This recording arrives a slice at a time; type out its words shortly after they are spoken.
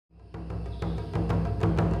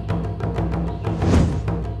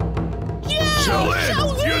Shaolin!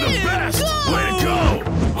 Shaolin! You're the best! Go! Way to go!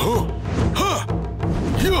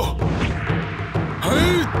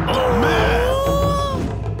 Oh, man!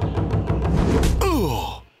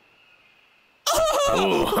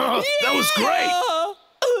 That was great!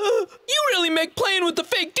 You really make playing with the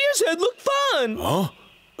fake deer's head look fun! Huh?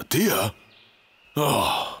 A deer?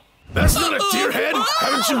 Oh. That's not a deer head!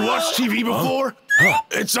 Haven't you watched TV before?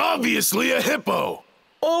 It's obviously a hippo!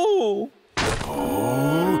 Oh!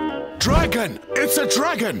 Dragon! It's a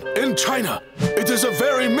dragon! In China! It is a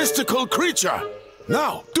very mystical creature!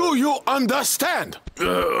 Now, do you understand?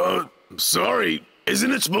 Sorry.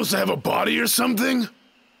 Isn't it supposed to have a body or something?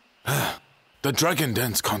 The dragon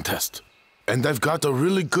dance contest. And I've got a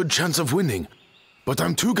really good chance of winning. But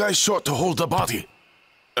I'm 2 guys short to hold the body.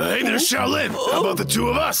 Hey, there's Shaolin. How about the 2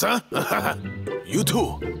 of us, huh? You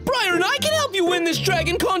too. Briar and I can help you win this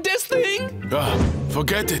dragon contest thing!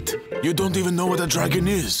 Forget it. You don't even know what a dragon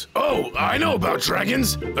is. Oh, I know about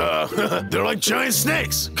dragons. They're like giant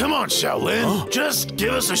snakes. Come on, Shaolin. Just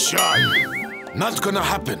give us a shot. Not gonna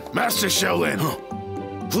happen. Master Shaolin,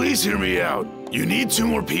 please hear me out. You need 2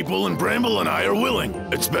 more people, and Bramble and I are willing.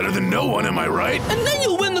 It's better than no one, am I right? And then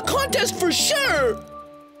you'll win the contest for sure!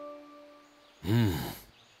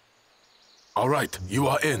 All right, you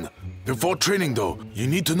are in. Before training, though, you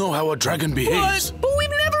need to know how a dragon behaves. What? But we've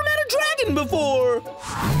never met a dragon before!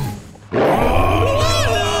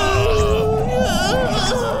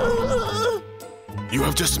 You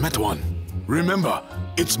have just met one. Remember,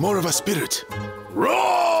 it's more of a spirit.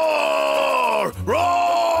 Roar!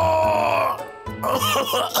 Roar!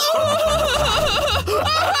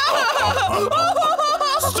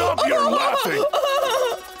 Stop your laughing!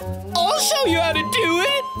 I'll show you how to do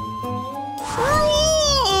it!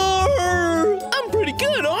 Roar! I'm pretty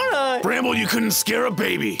good, aren't I? Bramble, you couldn't scare a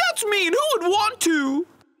baby. That's mean! Who would want to?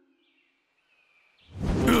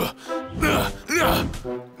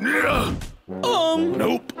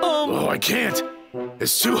 Nope. Oh, I can't.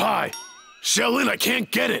 It's too high. Shaolin, I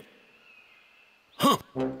can't get it. Huh.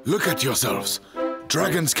 Look at yourselves.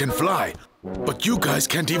 Dragons can fly, but you guys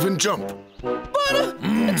can't even jump. But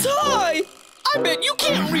it's high! I bet you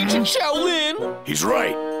can't reach it, Shaolin! He's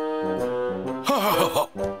right.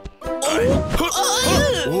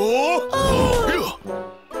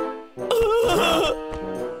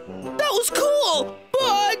 That was cool!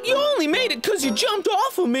 But you only made it because you jumped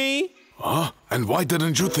off of me! Huh? And why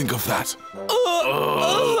didn't you think of that?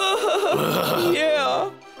 Yeah.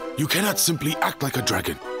 You cannot simply act like a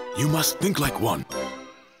dragon. You must think like one.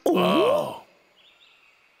 Oh.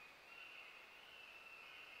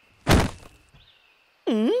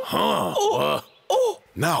 Huh.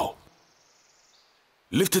 Now,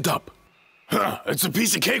 lift it up. Huh, it's a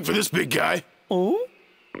piece of cake for this big guy. Oh?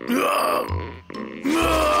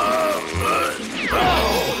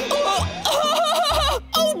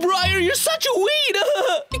 Oh, Briar, you're such a weed!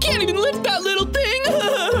 You can't even lift that little thing!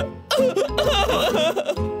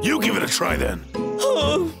 You give it a try then.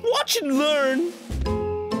 Watch and learn.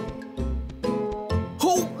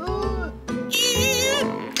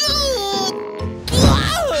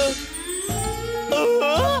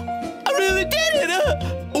 I really did it!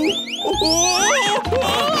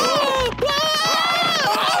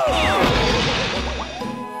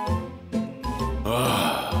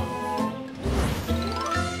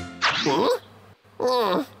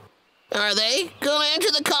 Are they gonna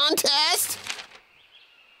enter the contest?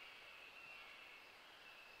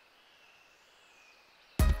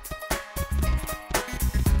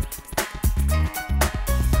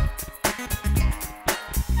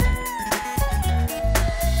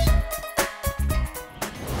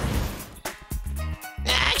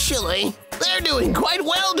 Actually, they're doing quite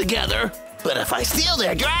well together. But if I steal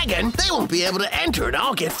their dragon, they won't be able to enter and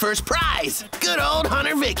I'll get first prize. Good old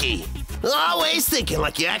Hunter Vicky. Always thinking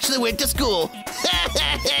like you actually went to school.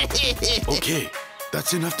 Okay,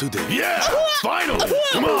 that's enough today. Yeah, finally!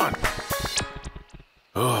 Come on!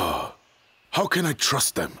 Oh, how can I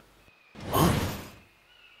trust them? Huh?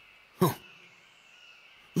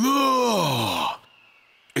 Oh,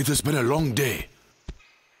 it has been a long day.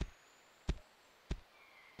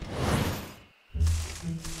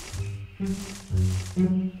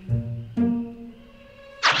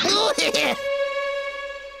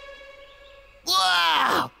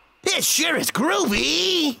 Wow! This sure is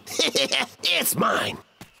groovy! It's mine!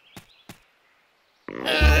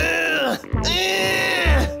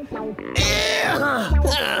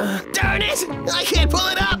 Darn it! I can't pull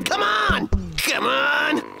it up! Come on! Come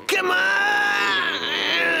on! Come on!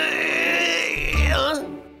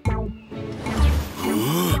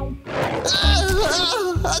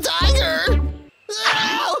 A tiger!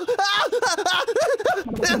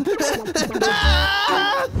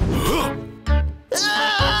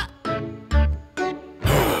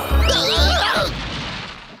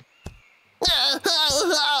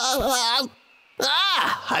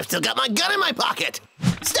 I've still got my gun in my pocket.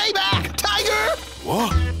 Stay back, tiger!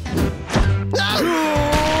 What?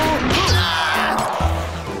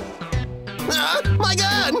 My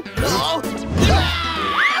gun! Oh.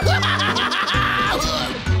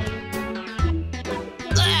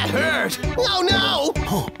 That hurt! Oh no!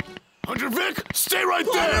 Huh. Hunter Vic, stay right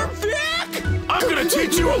there! Hunter Vic! I'm gonna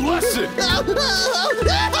teach you a lesson!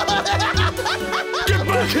 Get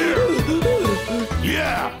back here!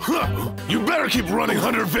 Yeah! Huh. You better keep running,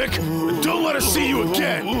 Hunter Vic! And don't let us see you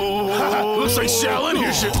again! Looks like Shaolin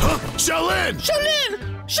here should... Huh? Shaolin! Shaolin!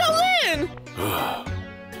 Shaolin!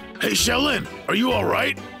 Hey, Shaolin, are you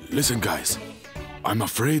alright? Listen, guys. I'm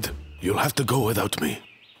afraid you'll have to go without me.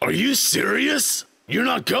 Are you serious? You're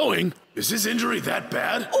not going? Is his injury that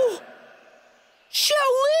bad? Oh.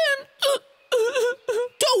 Shaolin!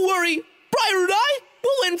 Don't worry, Briar and I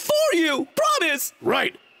will win for you, promise!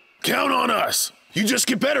 Right. Count on us. You just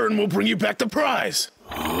get better and we'll bring you back the prize.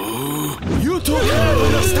 You two can't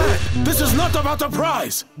understand. This is not about the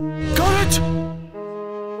prize. Got it?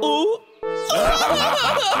 Oh.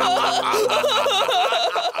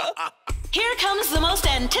 Here comes the most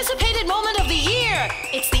anticipated moment of the year.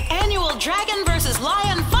 It's the annual Dragon versus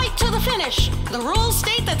Lion fight to the finish. The rules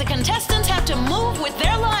state that the contestants have to move with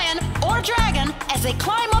their lion or dragon as they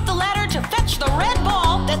climb up the ladder to fetch the red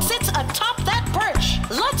ball that sits atop that perch.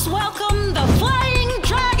 Let's welcome the Flying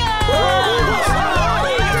Dragon!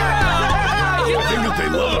 I think that they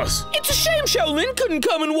love us. It's a shame Shaolin couldn't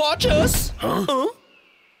come and watch us. Huh?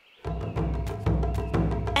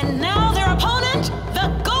 And now their opponent, the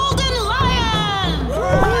Golden Lion!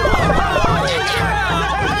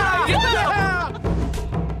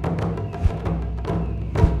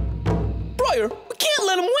 Briar, we can't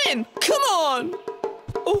let him win. Come on.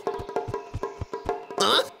 Oh.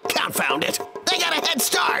 Huh? Confound it. They got a head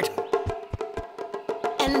start.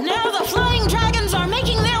 And now the Flying Dragons are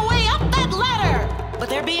making their way up that ladder. But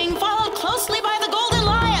they're being followed closely by the Golden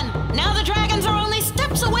Lion. Now the dragons are only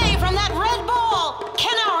steps away from that red ball.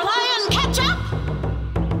 Can our lion catch up?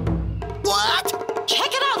 What?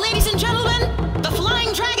 Check it out, ladies and gentlemen. The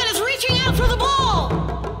Flying Dragon is reaching out for the ball.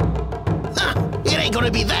 Huh. It ain't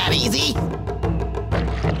gonna be that easy.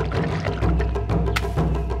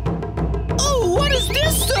 Oh, what is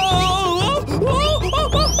this?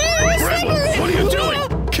 Bramble, what are you doing?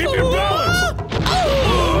 Keep your balance.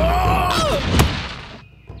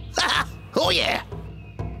 Oh yeah.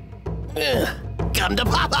 Come to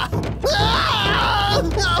Papa.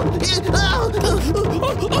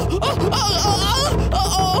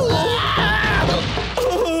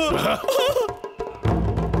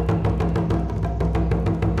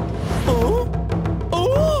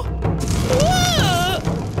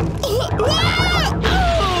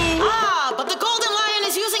 But the Golden Lion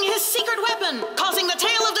is using his secret weapon, causing the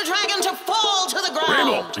tail of the dragon to fall to the ground.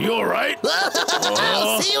 Bramble, you alright?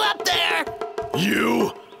 I'll see you up there.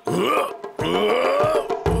 You.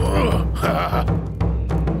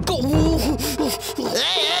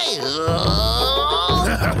 Hey, hey.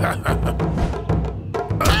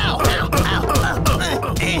 Ow, ow, ow.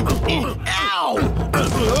 Ow.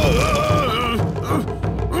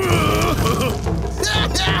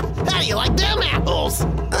 How do you like them apples?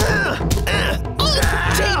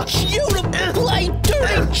 Teach you to play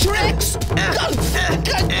dirty tricks!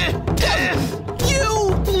 You!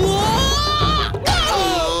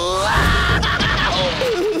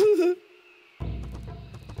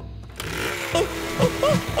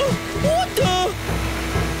 What the?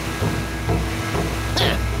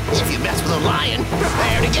 If you mess with a lion,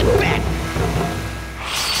 prepare to get bit.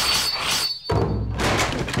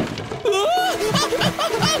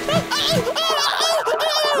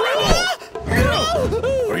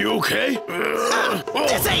 Are you okay?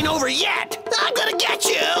 This ain't over yet. I'm gonna get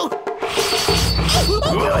you.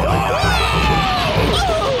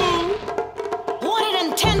 What an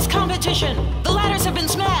intense competition! The ladders have been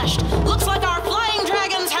smashed. Looks like our Flying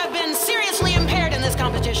Dragons have been seriously impaired in this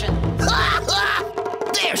competition.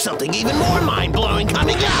 There's something even more mind-blowing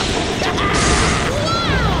coming up.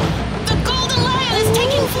 Wow! The Golden Lion is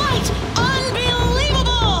taking flight!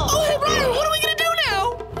 Unbelievable! Oh, hey, Briar, what are we gonna do now?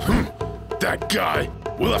 That guy.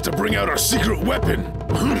 We'll have to bring out our secret weapon.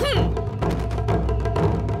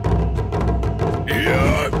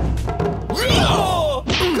 Yeah. Oh!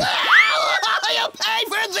 You'll pay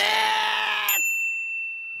for this!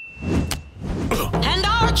 And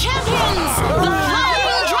our champions, the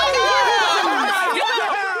Flying Dragons!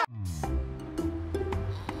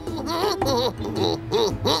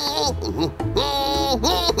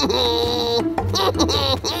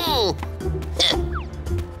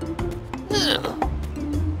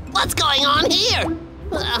 What's going on here?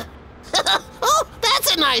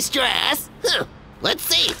 nice dress. Huh. Let's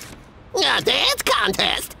see. A dance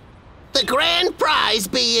contest. The grand prize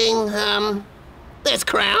being, this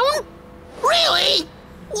crown? Really?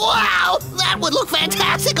 Wow, that would look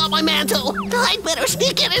fantastic on my mantle. I'd better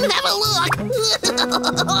sneak in and have a look.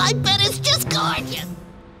 I bet it's just gorgeous.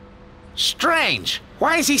 Strange.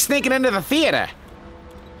 Why is he sneaking into the theater?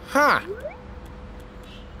 Huh.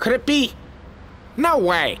 Could it be? No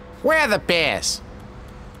way. Where are the bears?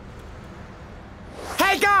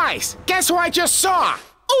 Hey guys, guess who I just saw?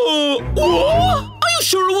 What? Are you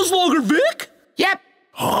sure it was Logger Vic? Yep.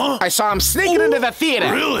 Huh? I saw him sneaking into the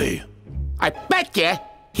theater. Really? I bet you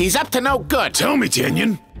he's up to no good. Tell me,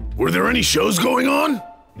 Tanyan, were there any shows going on?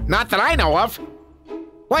 Not that I know of.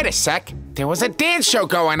 Wait a sec. There was a dance show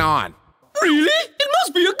going on. Really? It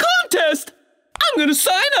must be a contest. I'm gonna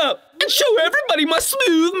sign up and show everybody my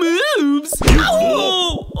smooth moves. You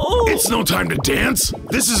fool! It's no time to dance.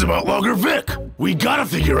 This is about Logger Vic. We gotta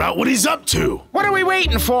figure out what he's up to. What are we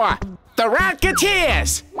waiting for? The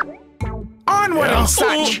Rocketeers! Onward and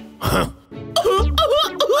such!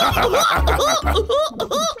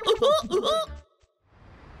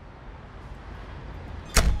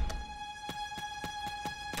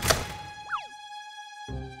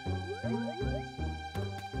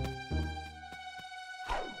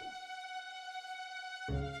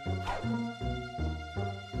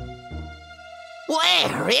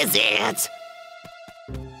 Where is it?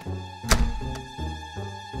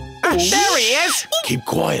 There he is! Keep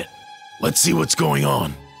quiet. Let's see what's going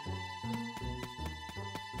on.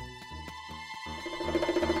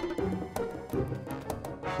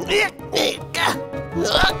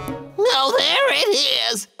 Oh, there it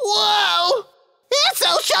is! Whoa! It's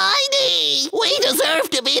so shiny! We deserve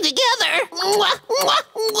to be together! Mwah, mwah,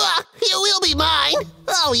 mwah. You will be mine!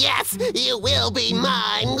 Oh yes, you will be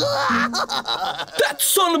mine! That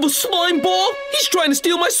son of a slime ball! He's trying to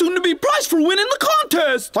steal my soon-to-be prize for winning the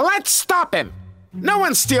contest! Well, let's stop him. No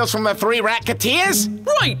one steals from the three Rocketeers.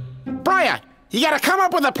 Right! Briar, you gotta come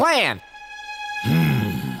up with a plan.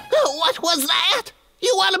 What was that?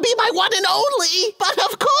 You want to be my one and only? But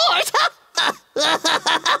of course!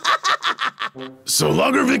 So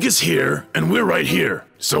Logger Vic is here, and we're right here.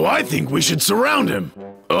 So I think we should surround him.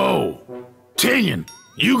 Oh, Tanyan,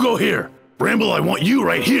 you go here. Bramble, I want you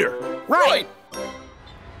right here. Right.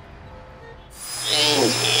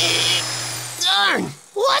 Darn!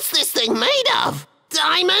 What's this thing made of?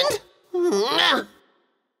 Diamond?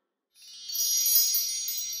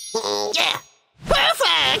 Yeah,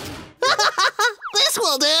 perfect! This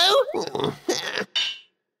will do!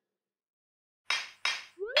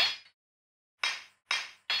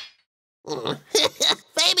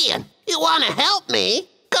 Fabian, you want to help me?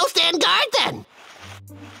 Go stand guard then!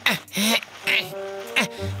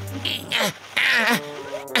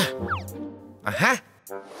 Uh-huh.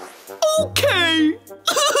 Okay!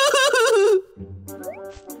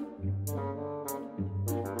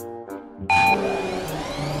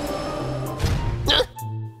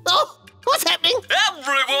 Oh, what's happening?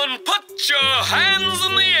 Everyone put your hands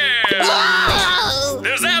in the air! Oh!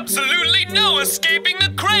 There's absolutely no escaping the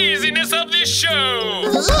craziness of this show!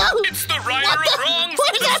 It's the righter of wrongs!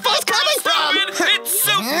 Where's that voice coming from? It's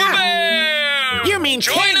Superman! You mean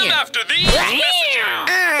Join Tanyan. him after these messages!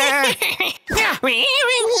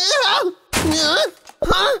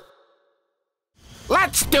 Huh?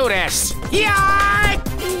 Let's do this. Yeah!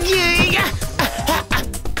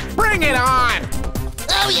 Bring it on.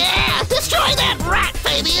 Oh yeah! Destroy that rat,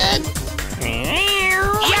 Fabian!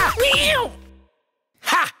 Yeah!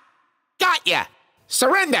 Ha! Got ya!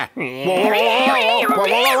 Surrender! Whoa, whoa, whoa, whoa, whoa,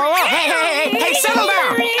 whoa, whoa, whoa. Hey, settle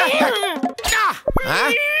down!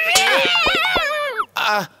 Huh?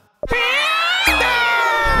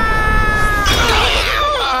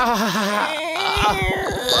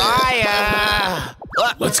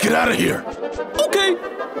 Let's get out of here. Okay!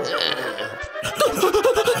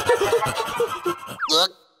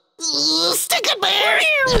 Stick it, bear!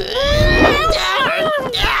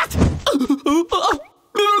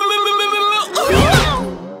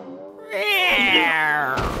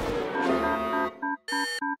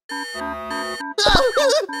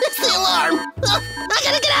 It's the alarm! I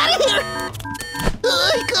gotta get out of here!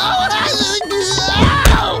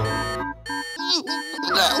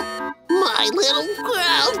 My little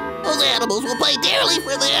crowd! Those animals will pay dearly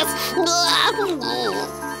for this!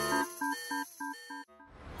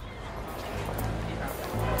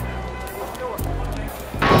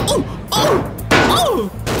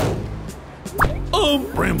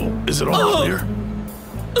 Bramble, is it all clear?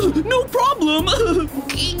 No problem!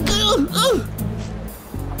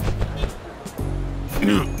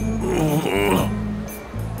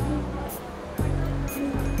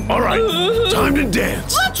 All right, time to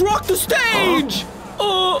dance. Let's rock the stage!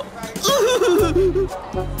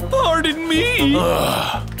 Pardon me.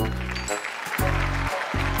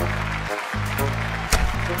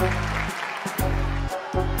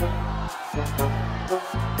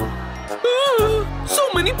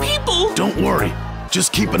 So many people! Don't worry.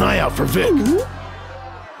 Just keep an eye out for Vic.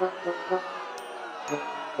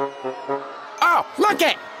 Oh, look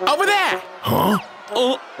it! Over there! Huh?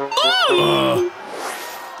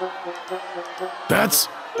 That's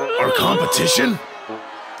our competition?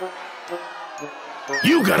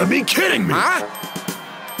 You gotta be kidding me! Huh?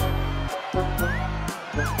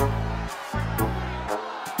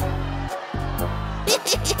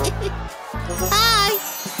 Hi.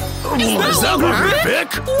 Is that Rubber Vic?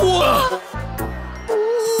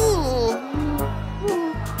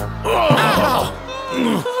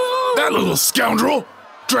 That little scoundrel!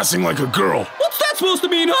 Dressing like a girl. What's that supposed to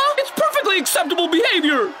mean, huh? It's perfectly acceptable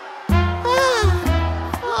behavior!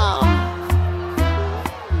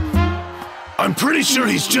 I'm pretty sure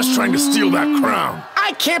he's just trying to steal that crown.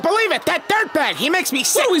 I can't believe it! That dirtbag! He makes me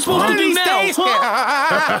sick! What are we supposed to do These now, days-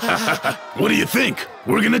 What do you think?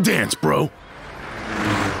 We're gonna dance, bro.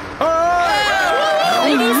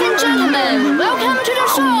 Ladies and gentlemen, welcome to the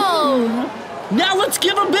show! Now let's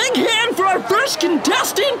give a big hand for our first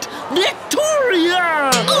contestant,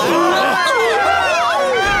 Victoria!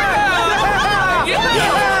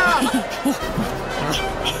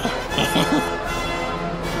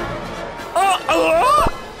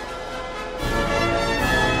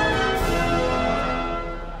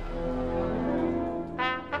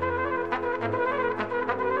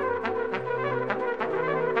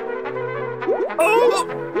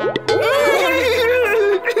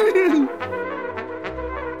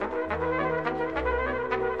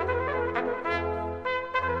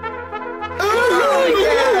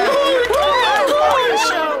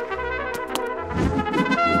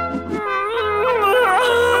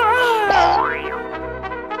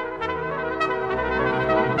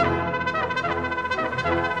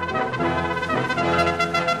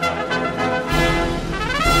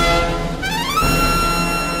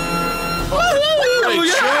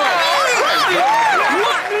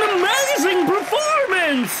 What an amazing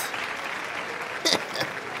performance!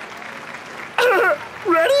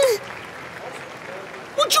 Ready?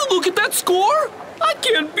 Would you look at that score? I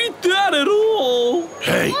can't beat that at all.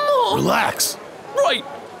 Hey, relax. Right.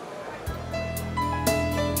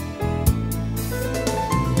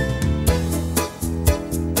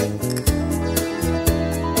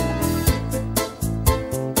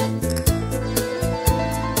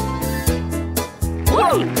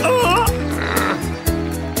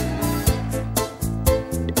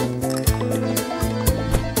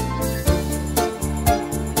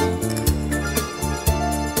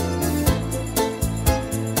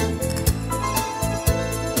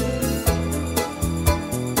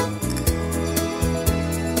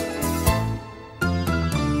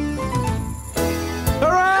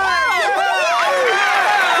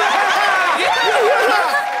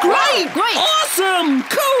 Great! Awesome!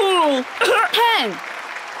 Cool! Hey!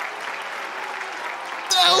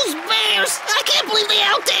 Those bears! I can't believe they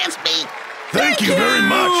outdanced me! Thank you very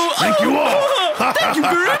much. Thank you all. Thank you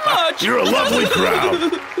very much! You're a lovely crowd.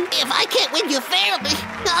 If I can't win you fairly,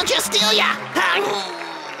 I'll just steal ya!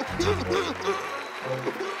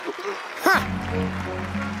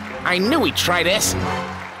 I knew he'd try this.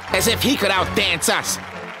 As if he could outdance us.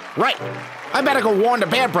 Right. I better go warn the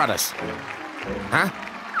Bear Brothers. Huh?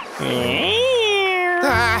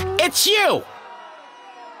 It's you!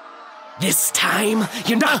 This time,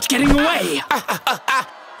 you're not getting away!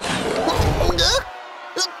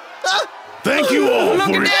 Thank you all Look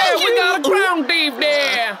for at it. that! We got a crown thief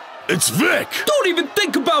there! It's Vic. Don't even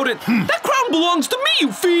think about it! That crown belongs to me,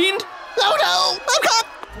 you fiend! Oh no! I'm caught!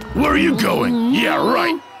 Where are you going? Yeah,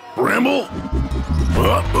 right. Bramble?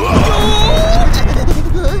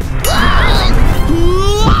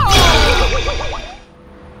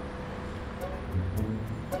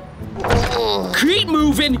 Keep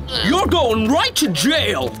moving! You're going right to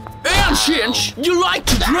jail! And since you like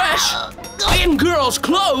to dress in girls'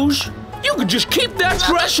 clothes, you can just keep that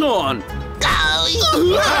dress on!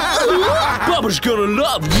 Bubba's gonna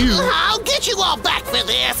love you! I'll get you all back for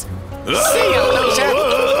this! See you, loser!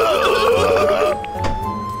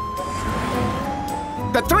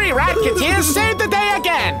 The three rat kids here saved the day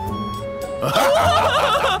again!